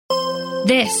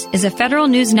This is a Federal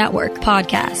News Network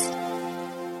podcast.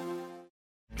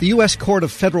 The U.S. Court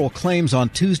of Federal Claims on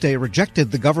Tuesday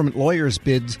rejected the government lawyers'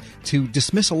 bids to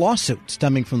dismiss a lawsuit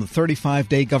stemming from the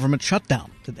 35-day government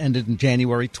shutdown that ended in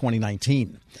January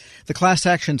 2019. The class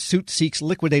action suit seeks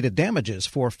liquidated damages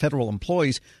for federal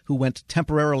employees who went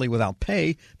temporarily without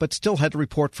pay but still had to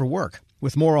report for work.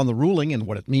 With more on the ruling and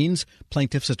what it means,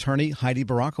 plaintiff's attorney Heidi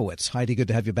Barakowitz. Heidi, good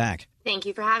to have you back. Thank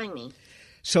you for having me.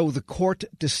 So the court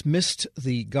dismissed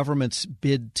the government's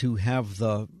bid to have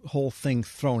the whole thing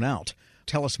thrown out.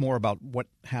 Tell us more about what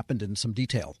happened in some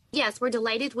detail. Yes, we're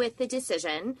delighted with the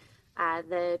decision.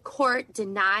 The court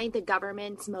denied the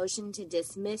government's motion to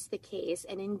dismiss the case,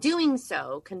 and in doing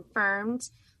so, confirmed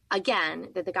again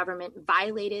that the government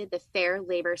violated the Fair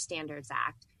Labor Standards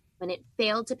Act when it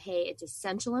failed to pay its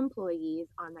essential employees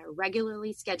on their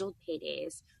regularly scheduled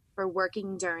paydays for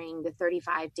working during the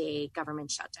 35-day government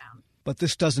shutdown. But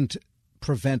this doesn't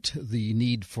prevent the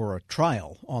need for a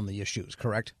trial on the issues,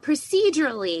 correct?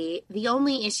 Procedurally, the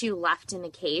only issue left in the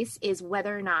case is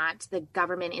whether or not the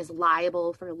government is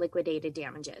liable for liquidated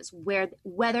damages,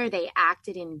 whether they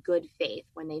acted in good faith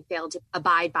when they failed to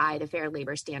abide by the Fair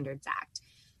Labor Standards Act.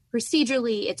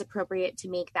 Procedurally, it's appropriate to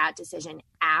make that decision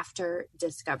after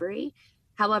discovery.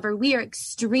 However, we are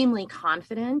extremely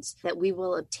confident that we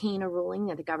will obtain a ruling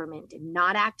that the government did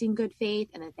not act in good faith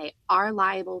and that they are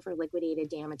liable for liquidated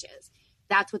damages.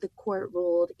 That's what the court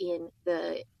ruled in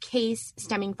the case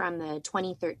stemming from the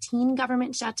 2013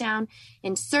 government shutdown.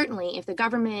 And certainly, if the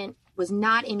government was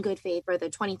not in good faith for the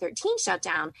 2013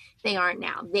 shutdown, they aren't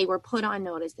now. They were put on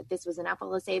notice that this was an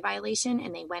FLSA violation,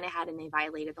 and they went ahead and they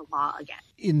violated the law again.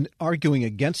 In arguing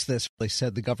against this, they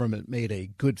said the government made a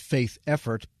good faith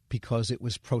effort because it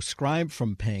was proscribed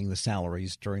from paying the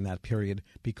salaries during that period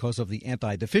because of the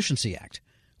Anti-Deficiency Act,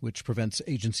 which prevents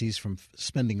agencies from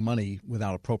spending money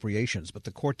without appropriations. But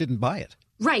the court didn't buy it.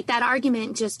 Right. That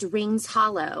argument just rings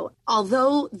hollow.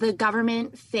 Although the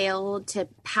government failed to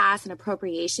pass an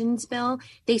appropriations bill,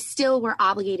 they still were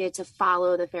obligated to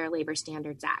follow the Fair Labor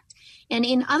Standards Act. And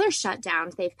in other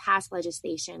shutdowns, they've passed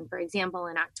legislation. For example,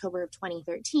 in October of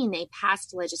 2013, they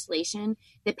passed legislation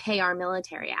that Pay Our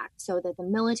Military Act so that the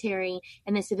military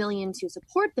and the civilians who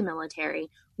support the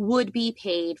military would be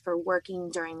paid for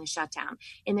working during the shutdown.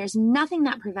 And there's nothing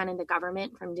that prevented the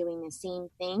government from doing the same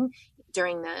thing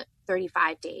during the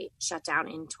 35-day shutdown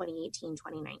in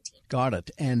 2018-2019. Got it.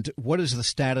 And what is the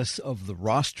status of the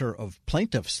roster of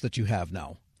plaintiffs that you have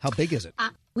now? How big is it?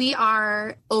 We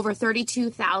are over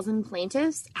 32,000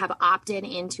 plaintiffs have opted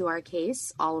into our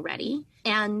case already.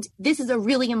 And this is a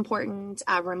really important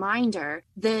reminder.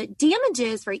 The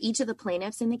damages for each of the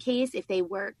plaintiffs in the case, if they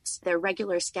worked their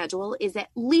regular schedule, is at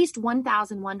least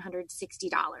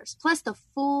 $1,160, plus the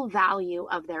full value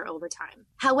of their overtime.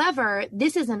 However,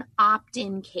 this is an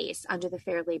opt-in case under the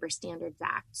Fair Labor Standards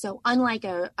Act. So unlike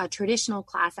a traditional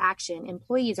class action,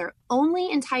 employees are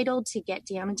only entitled to get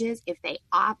damages if they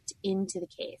opt into the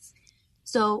case.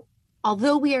 So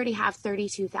although we already have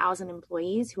 32,000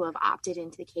 employees who have opted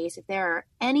into the case, if there are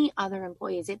any other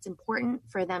employees, it's important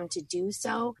for them to do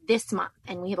so this month.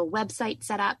 And we have a website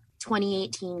set up,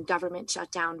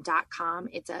 2018governmentshutdown.com.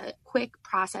 It's a quick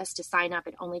process to sign up.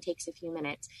 It only takes a few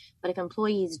minutes. But if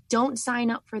employees don't sign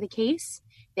up for the case,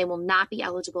 they will not be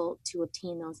eligible to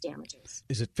obtain those damages.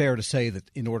 Is it fair to say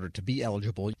that in order to be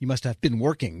eligible, you must have been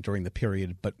working during the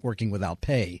period, but working without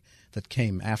pay that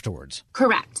came afterwards?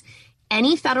 Correct.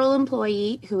 Any federal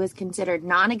employee who is considered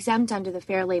non-exempt under the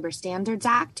Fair Labor Standards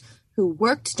Act, who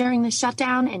worked during the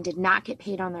shutdown and did not get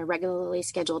paid on their regularly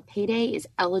scheduled payday, is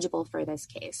eligible for this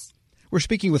case. We're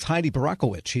speaking with Heidi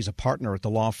Barakowitz. She's a partner at the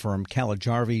law firm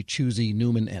Calajarvi, Chusey,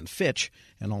 Newman & Fitch,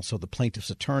 and also the plaintiff's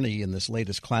attorney in this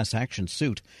latest class action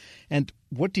suit. And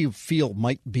what do you feel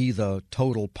might be the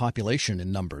total population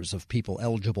in numbers of people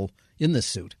eligible in this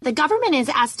suit? The government has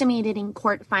estimated in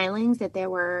court filings that there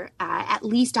were at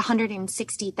least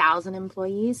 160,000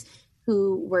 employees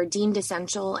who were deemed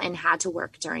essential and had to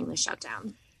work during the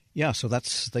shutdown. Yeah, so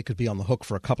they could be on the hook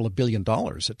for a couple of $2 billion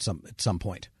at some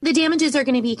point. The damages are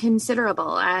going to be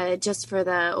considerable. Just for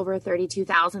the over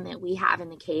 32,000 that we have in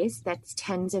the case, that's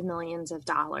tens of millions of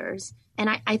dollars. And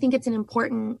I think it's an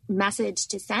important message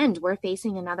to send. We're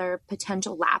facing another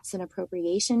potential lapse in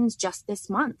appropriations just this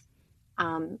month.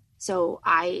 So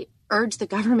I urge the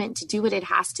government to do what it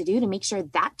has to do to make sure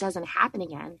that doesn't happen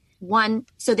again. One,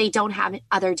 so they don't have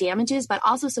other damages, but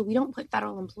also so we don't put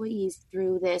federal employees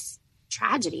through this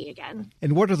tragedy again.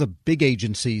 And what are the big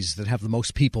agencies that have the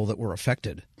most people that were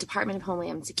affected? Department of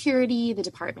Homeland Security, the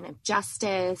Department of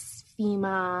Justice,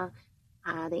 FEMA,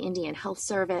 the Indian Health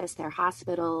Service, their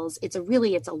hospitals. It's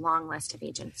a long list of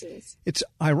agencies. It's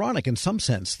ironic in some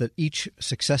sense that each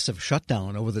successive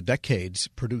shutdown over the decades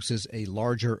produces a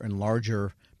larger and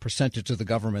larger percentage of the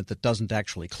government that doesn't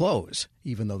actually close,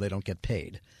 even though they don't get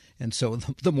paid. And so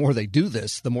the more they do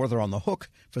this, the more they're on the hook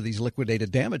for these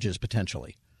liquidated damages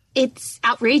potentially. It's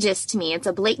outrageous to me. It's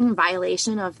a blatant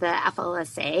violation of the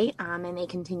FLSA, and they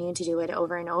continue to do it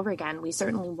over and over again. We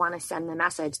certainly want to send the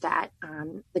message that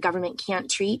the government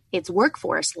can't treat its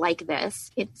workforce like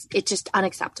this. It's just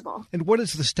unacceptable. And what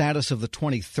is the status of the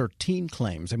 2013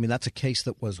 claims? I mean, that's a case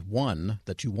that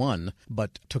you won,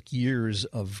 but took years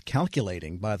of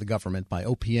calculating by the government, by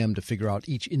OPM, to figure out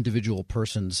each individual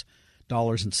person's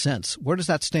dollars and cents. Where does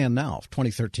that stand now,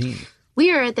 2013?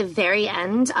 We are at the very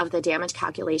end of the damage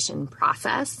calculation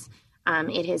process.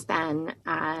 It has been,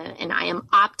 and I am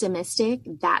optimistic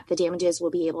that the damages will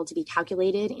be able to be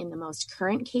calculated in the most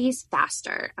current case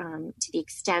faster, to the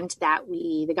extent that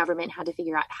the government had to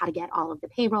figure out how to get all of the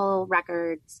payroll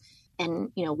records.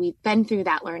 And, we've been through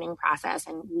that learning process,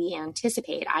 and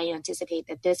I anticipate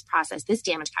that this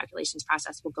damage calculations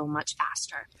process will go much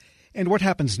faster. And what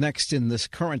happens next in this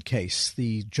current case?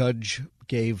 The judge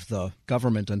gave the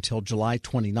government until July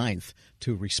 29th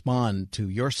to respond to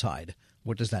your side.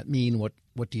 What does that mean? What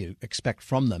do you expect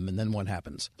from them? And then what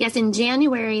happens? Yes, in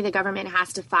January, the government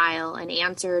has to file an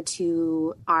answer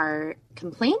to our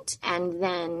complaint. And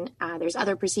then there's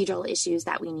other procedural issues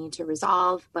that we need to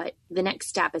resolve. But the next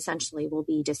step essentially will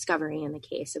be discovery in the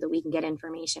case so that we can get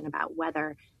information about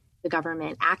whether the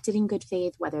government acted in good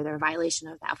faith, whether their violation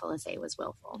of the FLSA was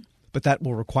willful. But that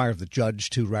will require the judge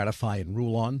to ratify and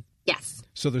rule on? Yes.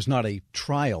 So there's not a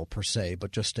trial per se,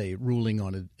 but just a ruling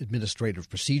on administrative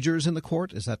procedures in the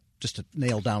court? Is that just to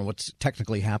nail down what's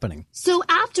technically happening? So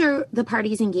after the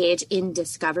parties engage in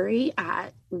discovery,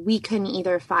 we can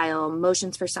either file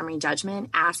motions for summary judgment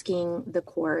asking the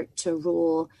court to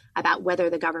rule about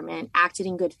whether the government acted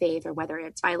in good faith or whether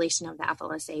its violation of the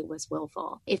FLSA was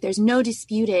willful. If there's no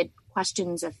disputed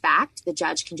questions of fact, the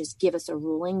judge can just give us a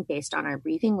ruling based on our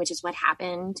briefing, which is what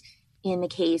happened in the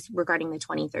case regarding the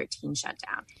 2013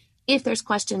 shutdown. If there's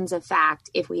questions of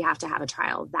fact, if we have to have a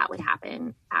trial, that would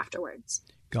happen afterwards.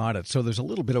 Got it. So there's a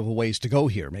little bit of a ways to go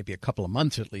here, maybe a couple of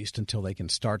months at least, until they can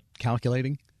start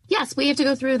calculating? Yes, we have to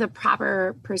go through the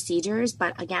proper procedures.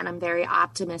 But again, I'm very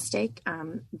optimistic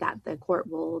that the court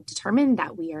will determine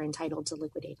that we are entitled to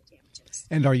liquidated damages.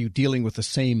 And are you dealing with the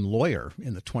same lawyer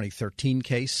in the 2013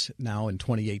 case now in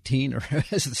 2018, or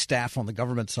has the staff on the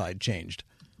government side changed?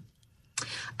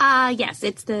 Yes,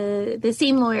 it's the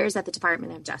same lawyers at the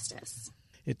Department of Justice.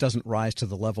 It doesn't rise to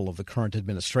the level of the current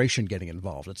administration getting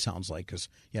involved, it sounds like, because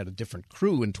you had a different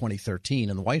crew in 2013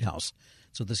 in the White House.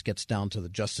 So this gets down to the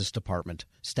Justice Department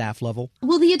staff level?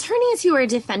 Well, the attorneys who are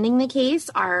defending the case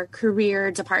are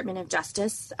career Department of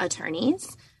Justice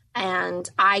attorneys. And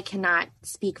I cannot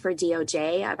speak for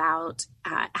DOJ about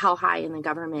how high in the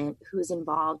government who's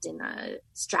involved in the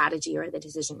strategy or the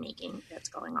decision-making that's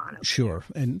going on. Sure.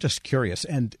 And just curious,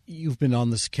 and you've been on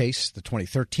this case, the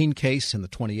 2013 case and the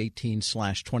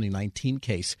 2018/2019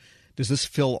 case. Does this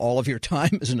fill all of your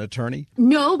time as an attorney?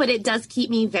 No, but it does keep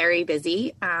me very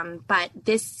busy. But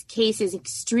this case is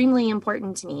extremely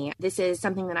important to me. This is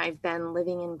something that I've been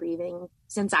living and breathing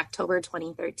since October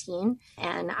 2013.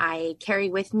 And I carry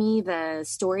with me the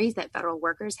stories that federal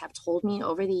workers have told me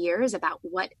over the years about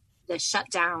what the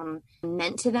shutdown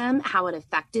meant to them, how it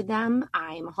affected them.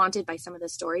 I'm haunted by some of the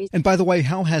stories. And by the way,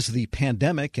 how has the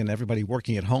pandemic and everybody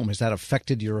working at home, has that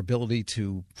affected your ability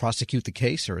to prosecute the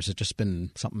case, or has it just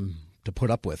been something to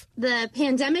put up with? The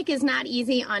pandemic is not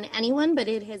easy on anyone, but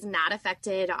it has not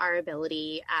affected our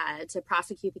ability to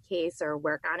prosecute the case or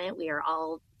work on it. We are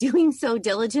all doing so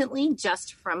diligently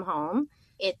just from home.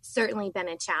 It's certainly been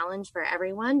a challenge for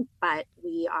everyone, but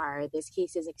this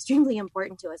case is extremely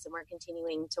important to us and we're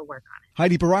continuing to work on it.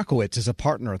 Heidi Barakowitz is a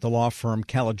partner at the law firm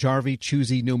Calajarvi,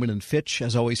 Chusey, Newman & Fitch.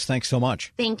 As always, thanks so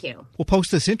much. Thank you. We'll post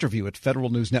this interview at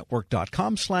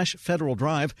federalnewsnetwork.com/Federal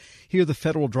Drive. Hear the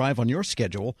Federal Drive on your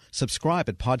schedule. Subscribe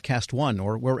at Podcast One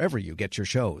or wherever you get your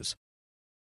shows.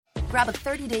 Grab a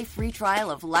 30-day free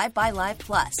trial of Live by Live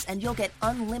Plus, and you'll get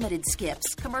unlimited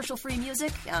skips, commercial-free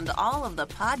music, and all of the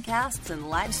podcasts and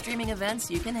live streaming events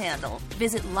you can handle.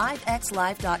 Visit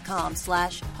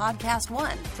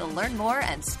livexlive.com/podcast1 to learn more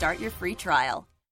and start your free trial.